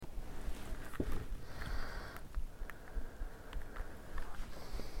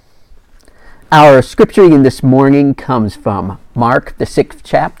Our scripture reading this morning comes from Mark, the 6th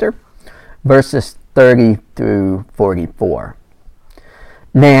chapter, verses 30 through 44.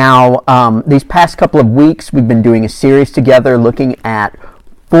 Now, these past couple of weeks, we've been doing a series together looking at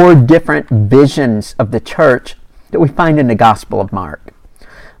 4 different visions of the church that we find in the Gospel of Mark.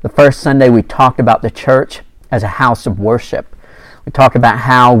 The first Sunday, we talked about the church as a house of worship. We talked about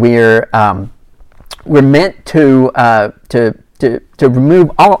how we're meant to remove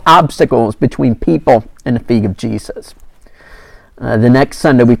all obstacles between people and the feet of Jesus. The next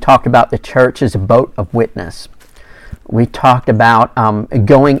Sunday, we talked about the church as a boat of witness. We talked about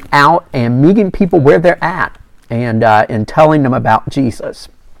going out and meeting people where they're at and telling them about Jesus.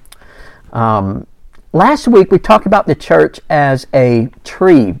 Last week, we talked about the church as a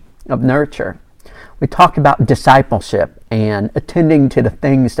tree of nurture. We talked about discipleship and attending to the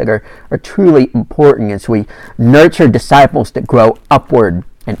things that are truly important as we nurture disciples that grow upward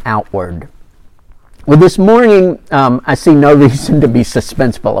and outward. Well, this morning, I see no reason to be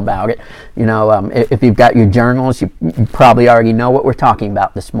suspenseful about it. You know, if you've got your journals, you probably already know what we're talking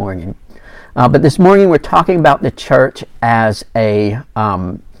about this morning. But this morning, we're talking about the church as a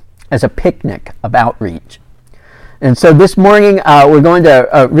picnic of outreach. And so this morning, we're going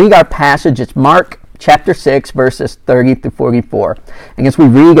to read our passage. It's Mark chapter 6, verses 30 through 44. And as we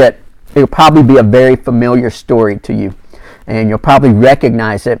read it, it'll probably be a very familiar story to you. And you'll probably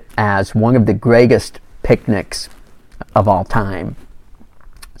recognize it as one of the greatest picnics of all time.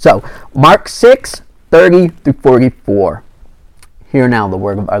 So, Mark 6, 30 through 44. Hear now the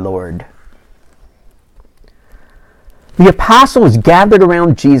word of our Lord. The apostles gathered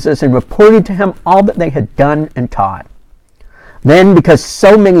around Jesus and reported to him all that they had done and taught. Then, because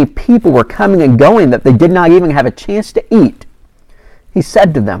so many people were coming and going that they did not even have a chance to eat, he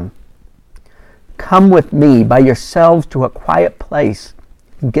said to them, "Come with me by yourselves to a quiet place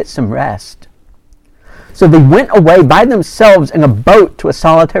and get some rest." So they went away by themselves in a boat to a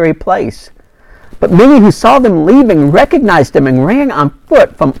solitary place. But many who saw them leaving recognized them and ran on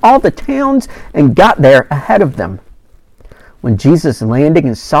foot from all the towns and got there ahead of them. When Jesus landed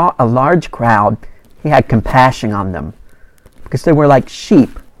and saw a large crowd, he had compassion on them, because they were like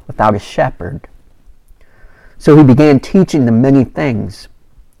sheep without a shepherd. So he began teaching them many things.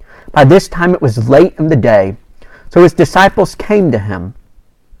 By this time it was late in the day, so his disciples came to him.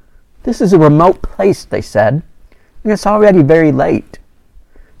 "This is a remote place," they said, "and it's already very late.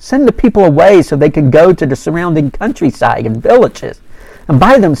 Send the people away so they can go to the surrounding countryside and villages and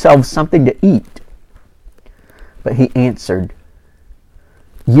buy themselves something to eat." But he answered,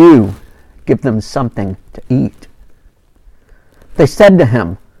 "You give them something to eat." They said to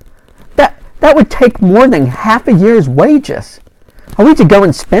him, That would take more than half a year's wages. Are we to go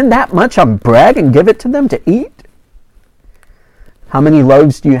and spend that much on bread and give it to them to eat?" "How many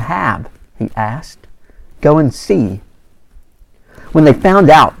loaves do you have?" he asked. "Go and see." When they found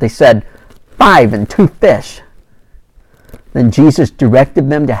out, they said, 5 and 2 fish. Then Jesus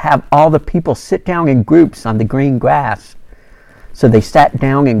directed them to have all the people sit down in groups on the green grass. So they sat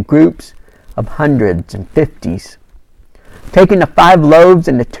down in groups of hundreds and 50s. Taking the 5 loaves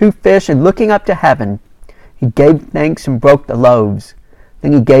and the 2 fish and looking up to heaven, he gave thanks and broke the loaves.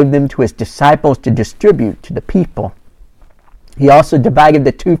 Then he gave them to his disciples to distribute to the people. He also divided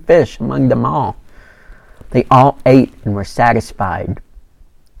the 2 fish among them all. They all ate and were satisfied.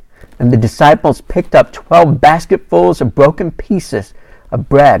 And the disciples picked up 12 basketfuls of broken pieces of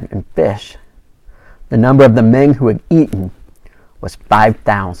bread and fish. The number of the men who had eaten was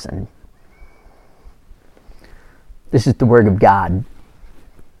 5,000. This is the word of God.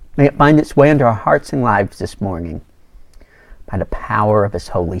 May it find its way into our hearts and lives this morning by the power of his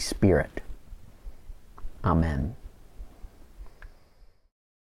Holy Spirit. Amen.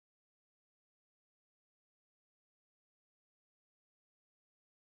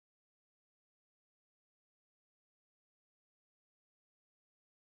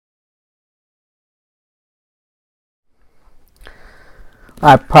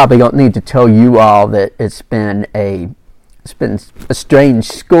 I probably don't need to tell you all that it's been a strange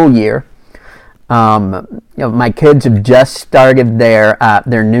school year. My kids have just started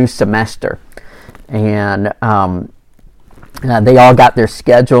their new semester, and they all got their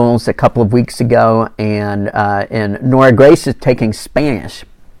schedules a couple of weeks ago. And Nora Grace is taking Spanish.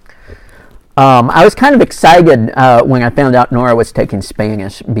 I was kind of excited when I found out Nora was taking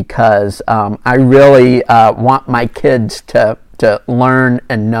Spanish because I really want my kids to learn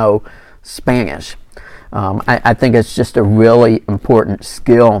and know Spanish. I think it's just a really important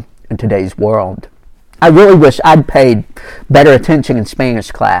skill in today's world. I really wish I'd paid better attention in Spanish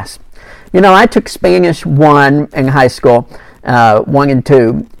class. You know, I took Spanish 1 in high school, 1 and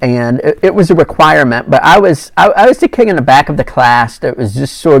 2, and it was a requirement. But I was the kid in the back of the class that was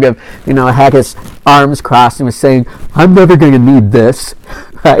just sort of, had his arms crossed and was saying, "I'm never going to need this,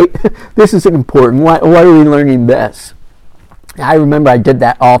 right? This isn't important. Why are we learning this?" I remember I did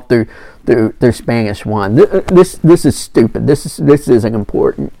that all through Spanish 1. This is stupid. This isn't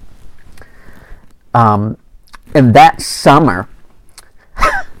important. And that summer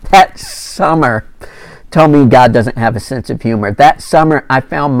told me God doesn't have a sense of humor. That summer, I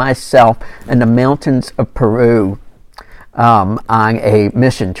found myself in the mountains of Peru on a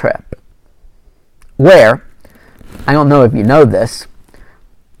mission trip where, I don't know if you know this,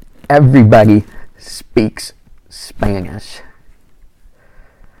 everybody speaks Spanish.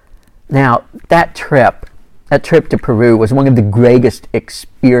 Now, that trip to Peru was one of the greatest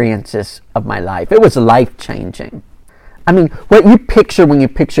experiences of my life. It was life-changing. I mean, what you picture when you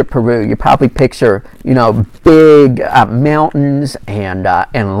picture Peru, you probably picture, big mountains and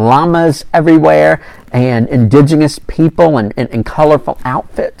llamas everywhere and indigenous people and colorful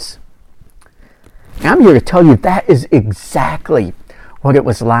outfits. And I'm here to tell you that is exactly what it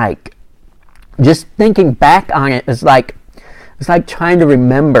was like. Just thinking back on it is like trying to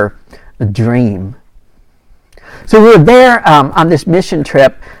remember a dream. So we were there on this mission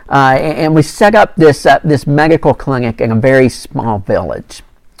trip, and we set up this medical clinic in a very small village.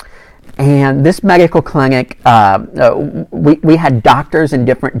 And this medical clinic, we had doctors in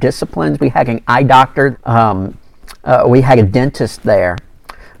different disciplines. We had an eye doctor. We had a dentist there.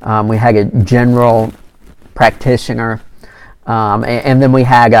 We had a general practitioner. And then we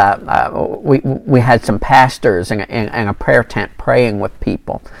had we had some pastors and a prayer tent praying with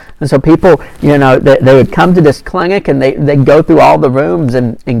people. And so people, they would come to this clinic and they'd go through all the rooms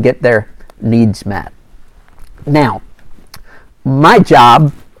and get their needs met. Now, my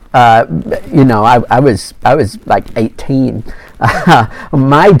job, I was like 18.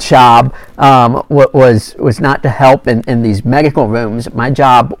 My job was not to help in these medical rooms. My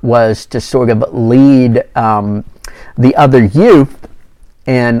job was to sort of lead the other youth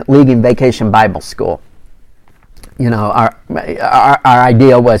in leading Vacation Bible School. Our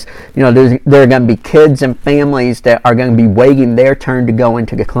idea was, there are going to be kids and families that are going to be waiting their turn to go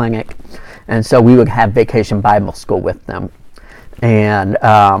into the clinic, and so we would have Vacation Bible School with them. And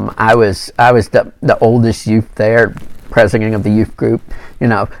I was the oldest youth there, president of the youth group,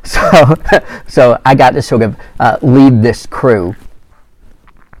 so I got to sort of lead this crew.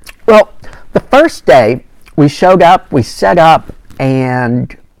 Well, the first day we showed up, we set up,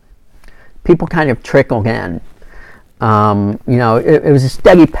 and people kind of trickled in. It was a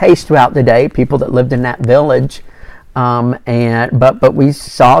steady pace throughout the day, people that lived in that village, but we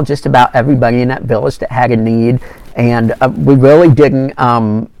saw just about everybody in that village that had a need, and we really didn't,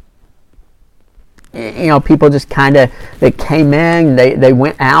 people just kind of, they came in, they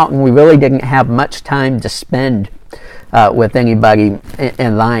went out, and we really didn't have much time to spend with anybody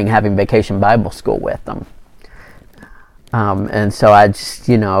in line having Vacation Bible School with them. And so I just,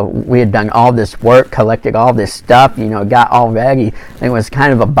 we had done all this work, collected all this stuff, got all ready, and it was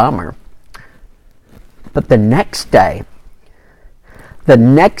kind of a bummer. But the next day, we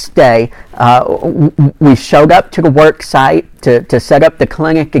showed up to the work site to set up the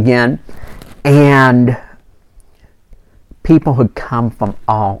clinic again, and people had come from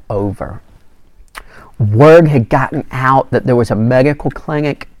all over. Word had gotten out that there was a medical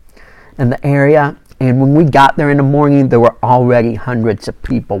clinic in the area, and when we got there in the morning, there were already hundreds of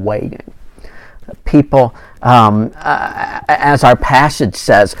people waiting. People, as our passage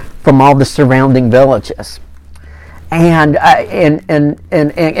says, from all the surrounding villages. And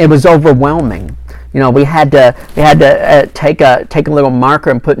it was overwhelming. We had to take a little marker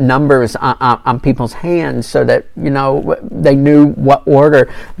and put numbers on people's hands so that they knew what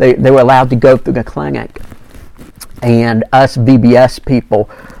order they were allowed to go through the clinic. And us VBS people,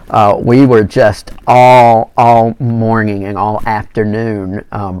 we were just all morning and all afternoon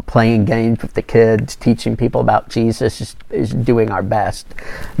playing games with the kids, teaching people about Jesus, just doing our best.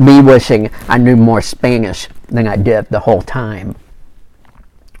 Me wishing I knew more Spanish than I did the whole time.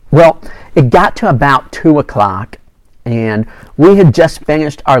 Well, it got to about 2 o'clock, and we had just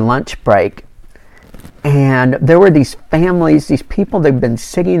finished our lunch break, and there were these families, these people that had been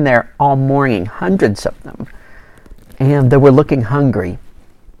sitting there all morning, hundreds of them, and they were looking hungry.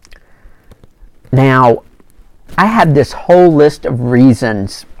 Now, I had this whole list of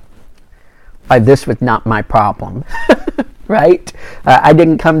reasons why this was not my problem, right? I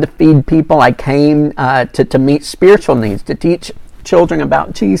didn't come to feed people. I came to meet spiritual needs, to teach children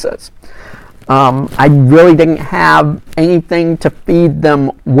about Jesus. I really didn't have anything to feed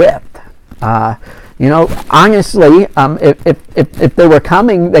them with. Honestly, if they were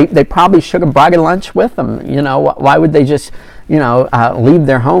coming, they probably should have brought a lunch with them. Why would they just, leave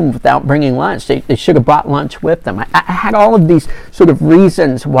their home without bringing lunch? They should have brought lunch with them. I had all of these sort of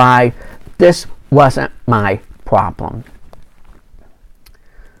reasons why this wasn't my problem.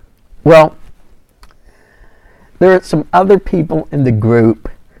 Well, there are some other people in the group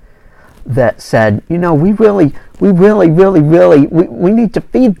that said, we really need to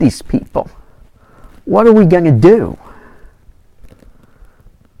feed these people. What are we going to do?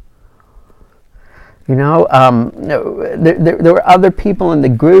 There were other people in the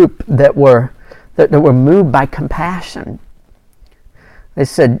group that were moved by compassion. They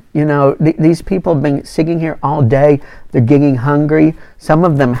said, these people have been sitting here all day. They're getting hungry. Some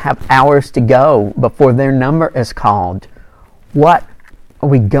of them have hours to go before their number is called. What are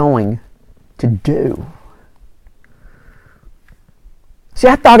we going to do? See,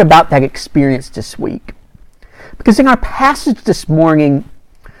 I thought about that experience this week. Because in our passage this morning,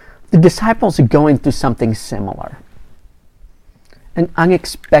 the disciples are going through something similar. An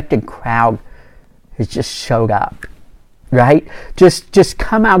unexpected crowd has just showed up. Right? Just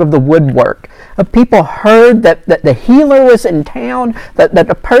come out of the woodwork. People heard that the healer was in town, that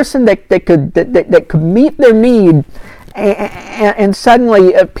the person that could meet their need, and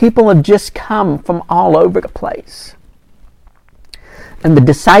suddenly people have just come from all over the place. And the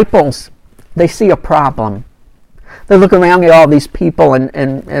disciples, they see a problem. They look around at all these people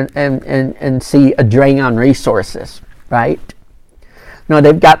and see a drain on resources, right? No,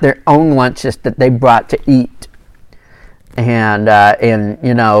 they've got their own lunches that they brought to eat. And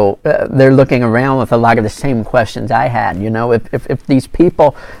they're looking around with a lot of the same questions I had. If these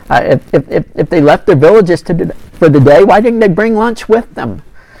people, if they left their villages for the day, why didn't they bring lunch with them?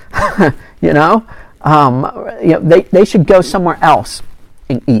 They should go somewhere else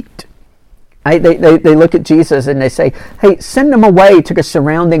and eat. They look at Jesus and they say, "Hey, send them away to the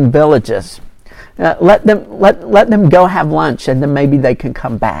surrounding villages. Let them go have lunch, and then maybe they can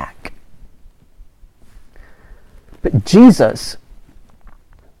come back." But Jesus,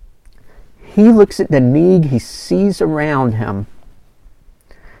 he looks at the need he sees around him,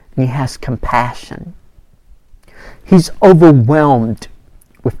 and he has compassion. He's overwhelmed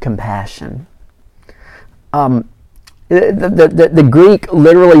with compassion. The Greek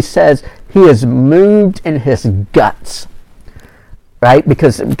literally says he is moved in his guts, right?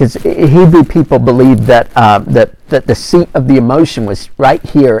 Because Hebrew people believed that the seat of the emotion was right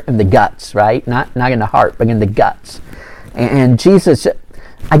here in the guts, right? Not in the heart, but in the guts. And Jesus,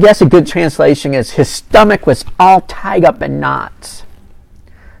 I guess a good translation is his stomach was all tied up in knots.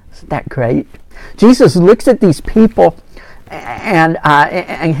 Isn't that great? Jesus looks at these people, and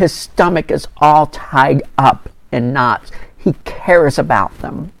his stomach is all tied up in knots. He cares about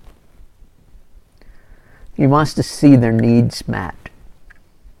them. He wants to see their needs met.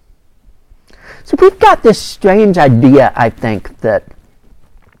 So we've got this strange idea, I think, that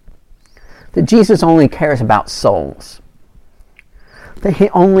Jesus only cares about souls. That he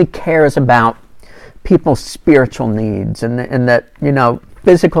only cares about people's spiritual needs, and that,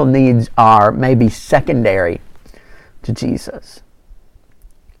 physical needs are maybe secondary to Jesus.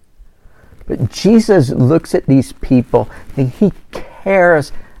 But Jesus looks at these people and he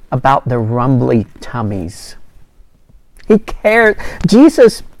cares about their rumbly tummies. He cares.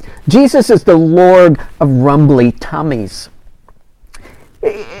 Jesus is the Lord of rumbly tummies.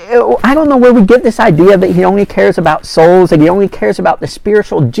 I don't know where we get this idea that he only cares about souls, that he only cares about the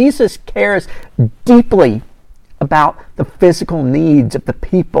spiritual. Jesus cares deeply about the physical needs of the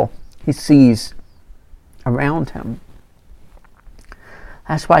people he sees around him.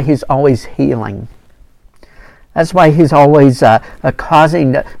 That's why he's always healing. That's why he's always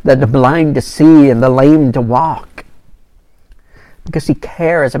causing the blind to see and the lame to walk. Because he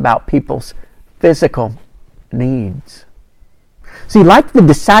cares about people's physical needs. See, like the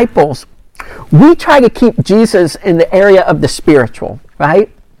disciples, we try to keep Jesus in the area of the spiritual,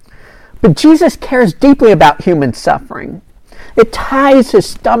 right? But Jesus cares deeply about human suffering. It ties his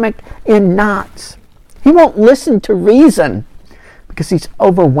stomach in knots. He won't listen to reason because he's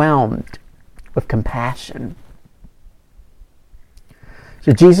overwhelmed with compassion.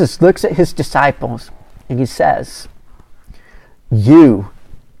 So Jesus looks at his disciples and he says, "You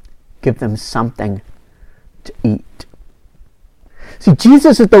give them something to eat." See,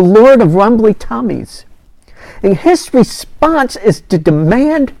 Jesus is the Lord of rumbly tummies. And his response is to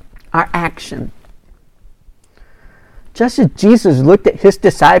demand our action. Just as Jesus looked at his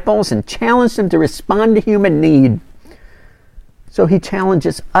disciples and challenged them to respond to human need, so he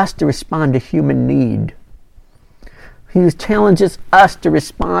challenges us to respond to human need. He challenges us to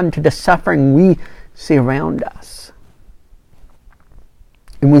respond to the suffering we see around us.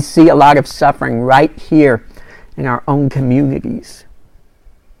 And we see a lot of suffering right here in our own communities.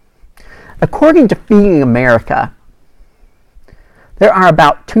 According to Feeding America, there are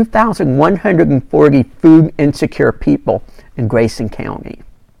about 2,140 food insecure people in Grayson County.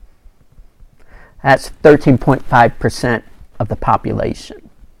 That's 13.5% of the population.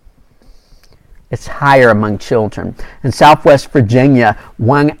 It's higher among children. In Southwest Virginia,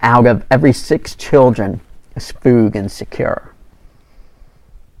 1 out of every 6 children is food insecure.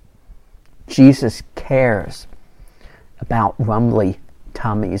 Jesus cares about rumbly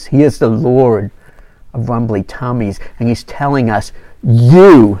tummies. He is the Lord of rumbly tummies, and he's telling us,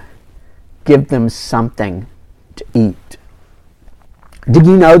 you give them something to eat. Did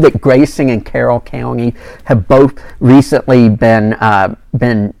you know that Grayson and Carroll County have both recently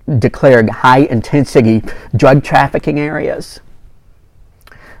been declared high-intensity drug trafficking areas?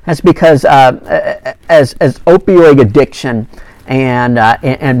 That's because as opioid addiction and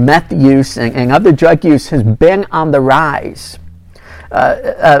meth use and other drug use has been on the rise,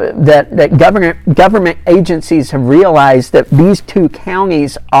 that government agencies have realized that these two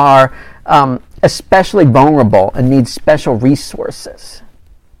counties are especially vulnerable and need special resources.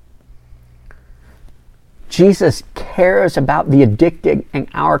 Jesus cares about the addicted in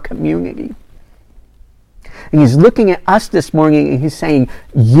our community. And he's looking at us this morning and he's saying,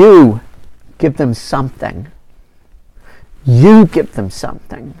 you give them something. You give them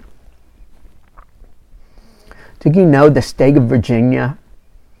something. Did you know the state of Virginia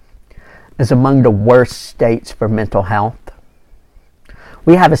is among the worst states for mental health?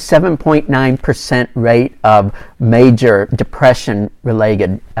 We have a 7.9% rate of major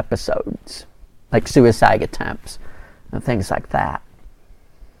depression-related episodes, like suicide attempts and things like that.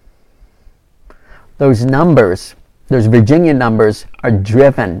 Those numbers, those Virginia numbers, are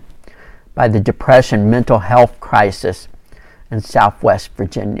driven by the depression mental health crisis in Southwest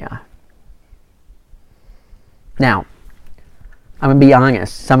Virginia. Now, I'm going to be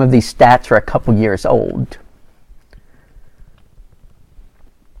honest, some of these stats are a couple years old.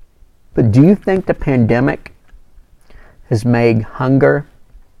 But do you think the pandemic has made hunger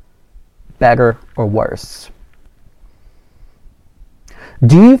better or worse?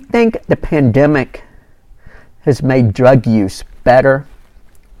 Do you think the pandemic has made drug use better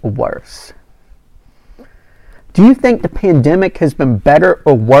or worse? Do you think the pandemic has been better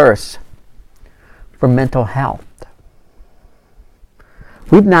or worse for mental health?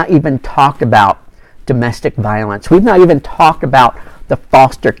 We've not even talked about domestic violence. We've not even talked about the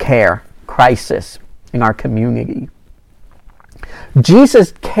foster care crisis in our community.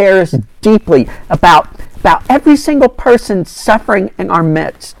 Jesus cares deeply about every single person suffering in our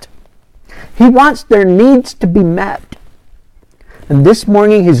midst. He wants their needs to be met. And this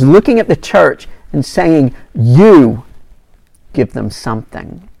morning he's looking at the church and saying, you give them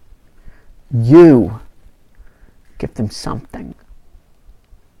something. You give them something.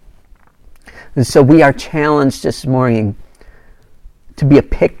 And so we are challenged this morning to be a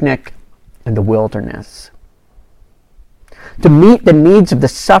picnic in the wilderness. To meet the needs of the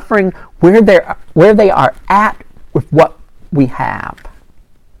suffering where they are at with what we have.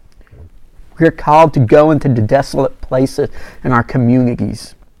 We're called to go into the desolate places in our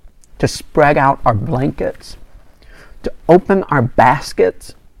communities, to spread out our blankets, to open our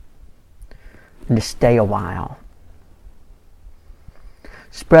baskets, and to stay a while.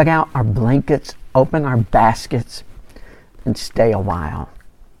 Spread out our blankets, open our baskets, and stay a while.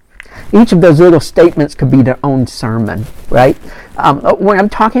 Each of those little statements could be their own sermon, right? When I'm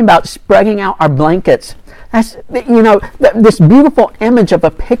talking about spreading out our blankets, that's, this beautiful image of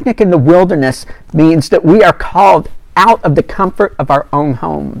a picnic in the wilderness means that we are called out of the comfort of our own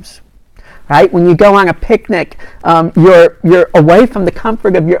homes, right? When you go on a picnic, you're away from the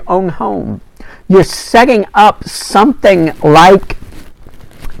comfort of your own home. You're setting up something like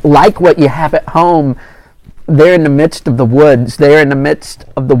what you have at home there in the midst of the woods, there in the midst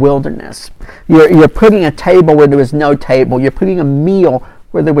of the wilderness. You're putting a table where there was no table. You're putting a meal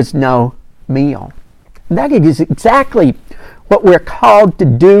where there was no meal. And that is exactly what we're called to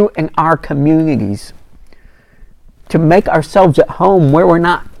do in our communities. To make ourselves at home where we're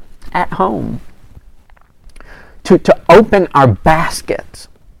not at home. To open our baskets.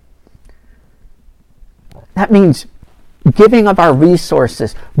 That means giving of our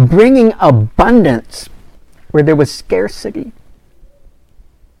resources, bringing abundance where there was scarcity.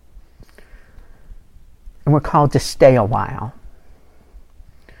 And we're called to stay a while.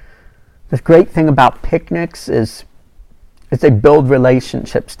 The great thing about picnics is they build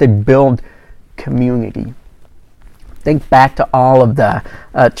relationships, they build community. Think back to all of the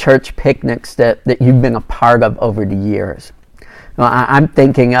church picnics that you've been a part of over the years. Well, I'm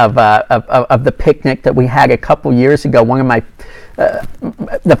thinking of the picnic that we had a couple years ago. One of my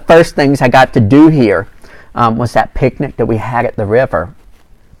the first things I got to do here was that picnic that we had at the river.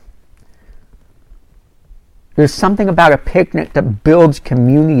 There's something about a picnic that builds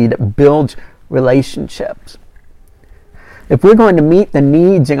community, that builds relationships. If we're going to meet the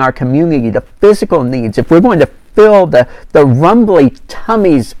needs in our community, the physical needs, if we're going to fill the rumbly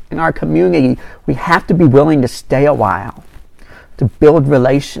tummies in our community, we have to be willing to stay a while, to build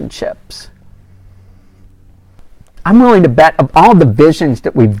relationships. I'm willing to bet of all the visions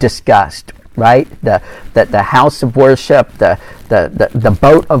that we've discussed, right? The house of worship, the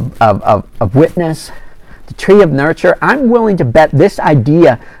boat of witness, the tree of nurture. I'm willing to bet this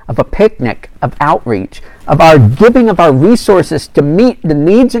idea of a picnic, of outreach, of our giving of our resources to meet the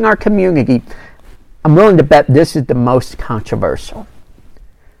needs in our community, I'm willing to bet this is the most controversial.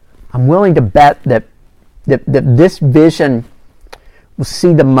 I'm willing to bet that this vision will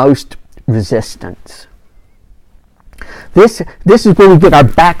see the most resistance. This is where we get our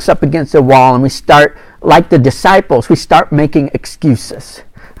backs up against the wall and we start, like the disciples, we start making excuses.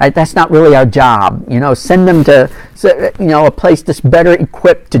 Right? That's not really our job. Send them to a place that's better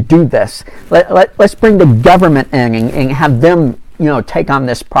equipped to do this. Let's bring the government in and have them take on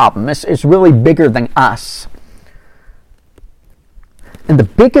this problem. It's really bigger than us. And the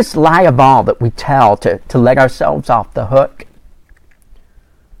biggest lie of all that we tell to let ourselves off the hook,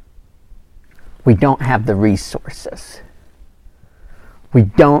 we don't have the resources. We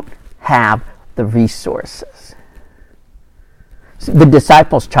don't have the resources. So the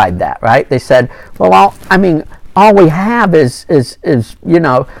disciples tried that, right? They said, well, all we have is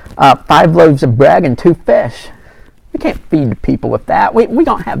 5 loaves of bread and 2 fish. We can't feed the people with that. We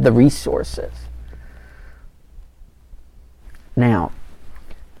don't have the resources. Now,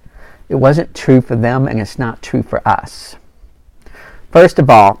 it wasn't true for them, and it's not true for us. First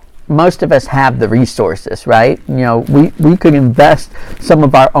of all, most of us have the resources, right? We could invest some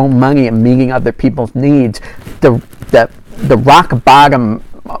of our own money in meeting other people's needs. The rock bottom,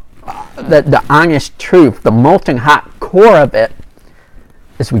 the honest truth, the molten hot core of it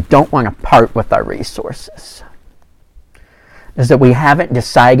is we don't want to part with our resources. Is that we haven't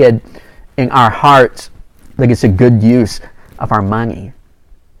decided in our hearts that it's a good use of our money.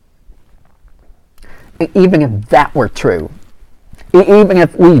 Even if that were true, even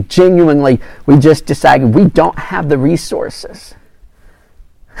if we just decided we don't have the resources,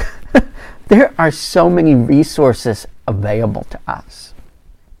 there are so many resources available to us.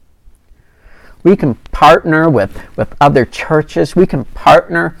 We can partner with other churches. We can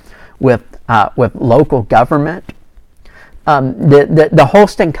partner with local government. The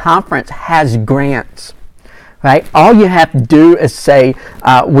Holston Conference has grants, right? All you have to do is say,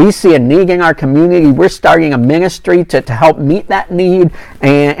 we see a need in our community. We're starting a ministry to help meet that need,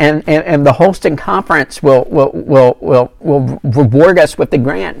 and the Holston Conference will reward us with the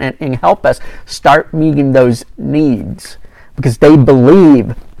grant and help us start meeting those needs because they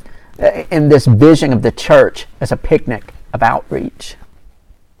believe in this vision of the church as a picnic of outreach.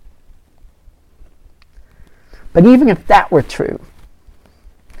 But even if that were true,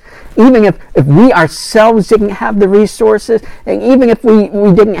 even if we ourselves didn't have the resources, and even if we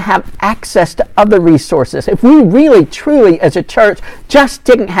didn't have access to other resources, if we really, truly, as a church, just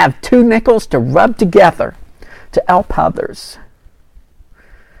didn't have 2 nickels to rub together to help others,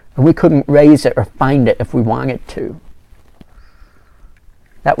 and we couldn't raise it or find it if we wanted to,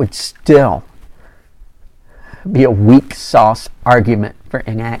 that would still be a weak sauce argument for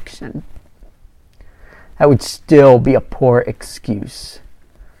inaction. That would still be a poor excuse.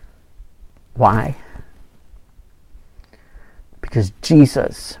 Why? Because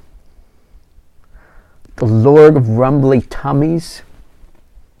Jesus, the Lord of rumbly tummies,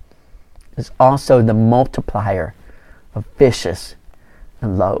 is also the multiplier of fishes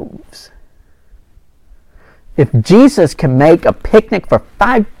and loaves. If Jesus can make a picnic for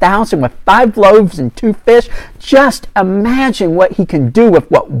 5,000 with 5 loaves and 2 fish, just imagine what he can do with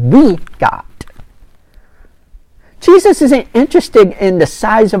what we got. Jesus isn't interested in the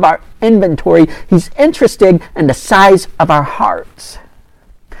size of our inventory. He's interested in the size of our hearts.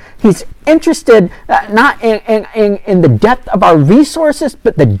 He's interested not in the depth of our resources,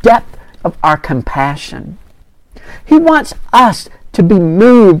 but the depth of our compassion. He wants us to be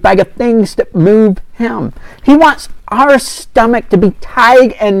moved by the things that move him. He wants our stomach to be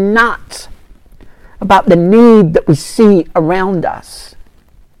tied in knots about the need that we see around us.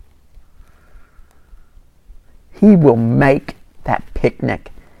 He will make that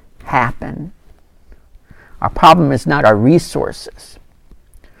picnic happen. Our problem is not our resources.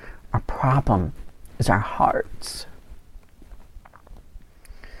 Our problem is our hearts.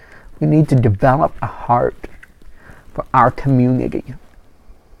 We need to develop a heart for our community.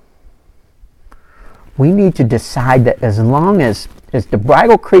 We need to decide that as long as the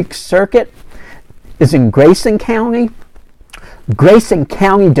Bridle Creek Circuit is in Grayson County, Grayson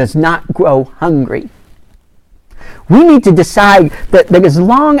County does not grow hungry. We need to decide that as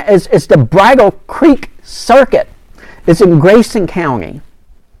long as the Bridle Creek Circuit is in Grayson County,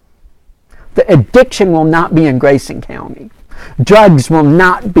 the addiction will not be in Grayson County. Drugs will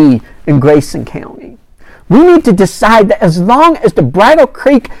not be in Grayson County. We need to decide that as long as the Bridle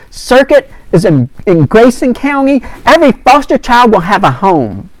Creek Circuit is in Grayson County, every foster child will have a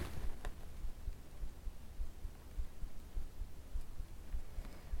home.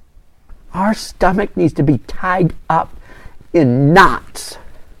 Our stomach needs to be tied up in knots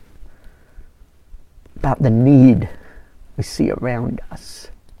about the need we see around us.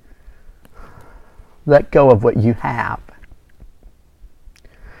 Let go of what you have.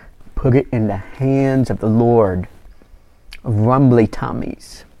 Put it in the hands of the Lord of rumbly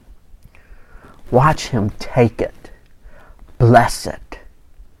tummies. Watch Him take it, bless it,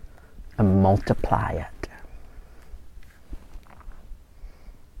 and multiply it.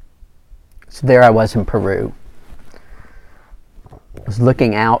 So there I was in Peru. I was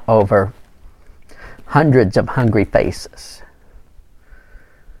looking out over hundreds of hungry faces.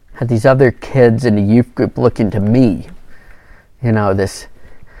 Had these other kids in the youth group looking to me. You know, this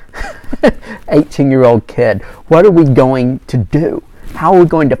 18-year-old kid. What are we going to do? How are we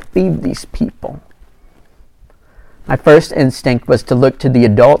going to feed these people? My first instinct was to look to the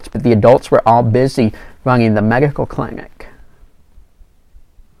adults, but the adults were all busy running the medical clinic.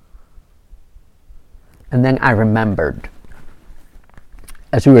 And then I remembered,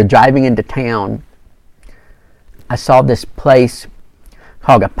 as we were driving into town, I saw this place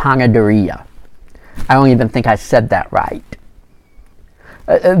called a panaderia. I don't even think I said that right.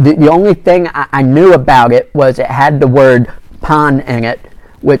 The only thing I knew about it was it had the word pan in it,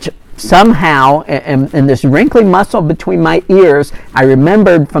 which somehow, in this wrinkly muscle between my ears, I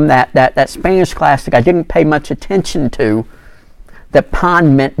remembered from that Spanish class that I didn't pay much attention to, that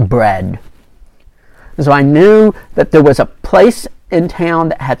pan meant bread. So I knew that there was a place in town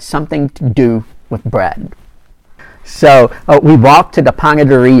that had something to do with bread. So we walked to the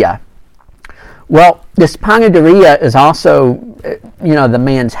panaderia. Well, this panaderia is also, the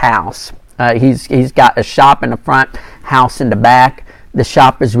man's house. He's got a shop in the front, house in the back. The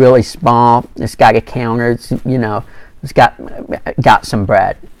shop is really small. It's got a counter. It's got some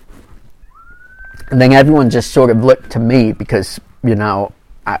bread. And then everyone just sort of looked to me because,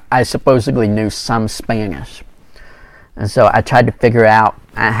 I supposedly knew some Spanish. And so I tried to figure out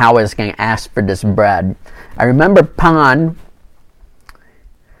how I was going to ask for this bread. I remember pan,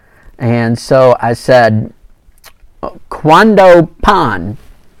 and so I said, "Cuando pan?"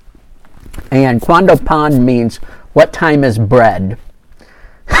 And cuando pan means, what time is bread?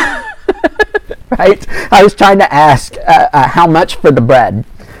 Right? I was trying to ask how much for the bread.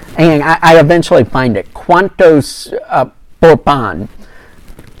 And I eventually find it. ¿Cuántos por pan?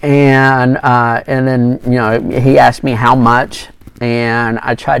 And then, he asked me how much, and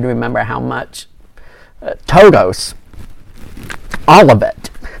I tried to remember how much. Todos. All of it.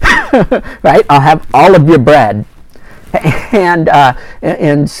 Right? I'll have all of your bread.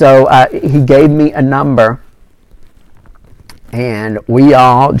 And so he gave me a number, and we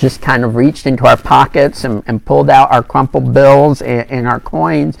all just kind of reached into our pockets and pulled out our crumpled bills and our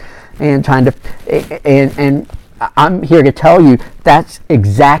coins and trying to, and I'm here to tell you that's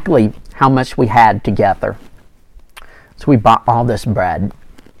exactly how much we had together. So we bought all this bread,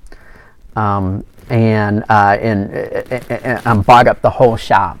 and bought up the whole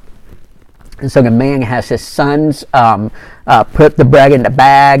shop. And so the man has his sons put the bread into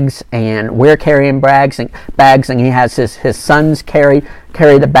bags, and we're carrying bags, and he has his sons carry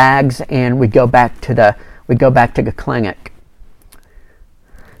the bags, and we go back to the clinic.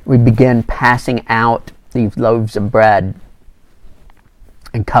 We begin passing out these loaves of bread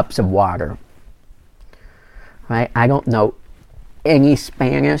and cups of water. Right? I don't know any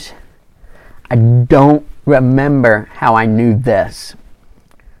Spanish. I don't remember how I knew this.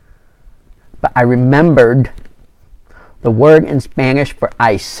 But I remembered the word in Spanish for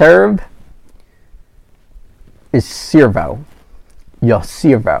I serve is sirvo. Yo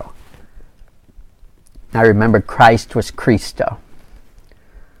sirvo. I remembered Christ was Cristo.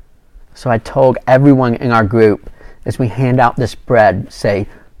 So I told everyone in our group, as we hand out this bread, say,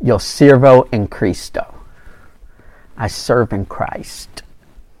 Yo sirvo en Cristo. I serve in Christ.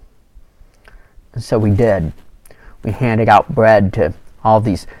 And so we did. We handed out bread to all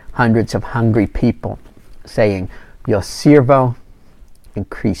these hundreds of hungry people, saying, Yo sirvo in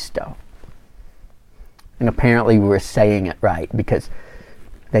Cristo. And apparently we were saying it right because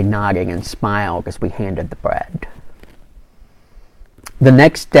they nodded and smiled as we handed the bread. The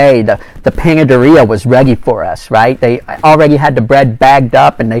next day, the panaderia was ready for us, right? They already had the bread bagged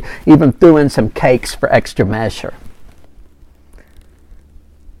up, and they even threw in some cakes for extra measure.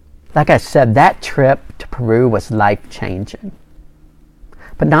 Like I said, that trip to Peru was life-changing.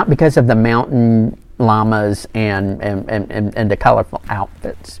 But not because of the mountain llamas and the colorful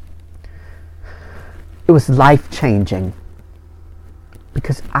outfits. It was life-changing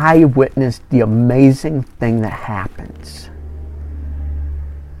because I witnessed the amazing thing that happens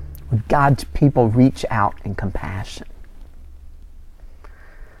when God's people reach out in compassion.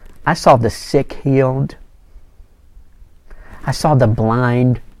 I saw the sick healed. I saw the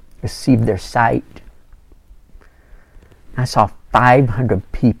blind receive their sight. I saw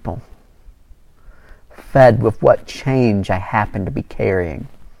 500 people fed with what change I happened to be carrying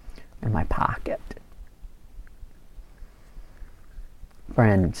in my pocket.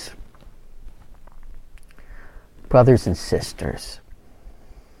 Friends, brothers and sisters,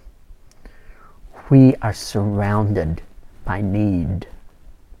 we are surrounded by need.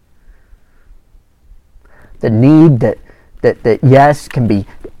 The need that yes, can be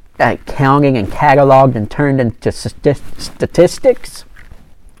counting and cataloged and turned into statistics,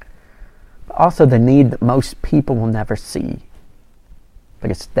 but also the need that most people will never see,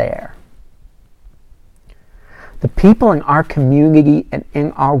 but it's there. The people in our community and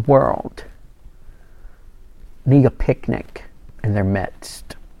in our world need a picnic in their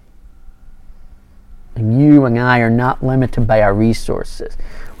midst. And you and I are not limited by our resources.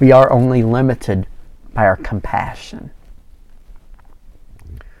 We are only limited by our compassion.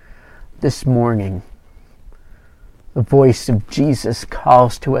 This morning, the voice of Jesus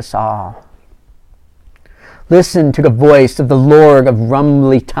calls to us all. Listen to the voice of the Lord of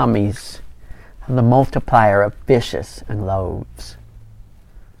rumbly tummies, and the multiplier of fishes and loaves.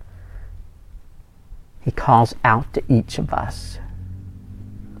 He calls out to each of us.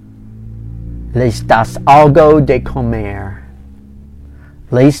 Les das algo de comer.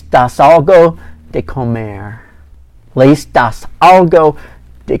 Les das algo de comer. Les das algo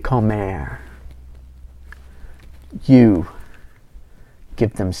de comer. You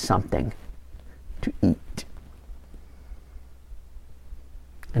give them something to eat.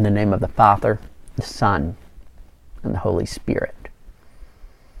 In the name of the Father, the Son, and the Holy Spirit.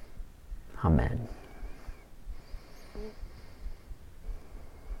 Amen.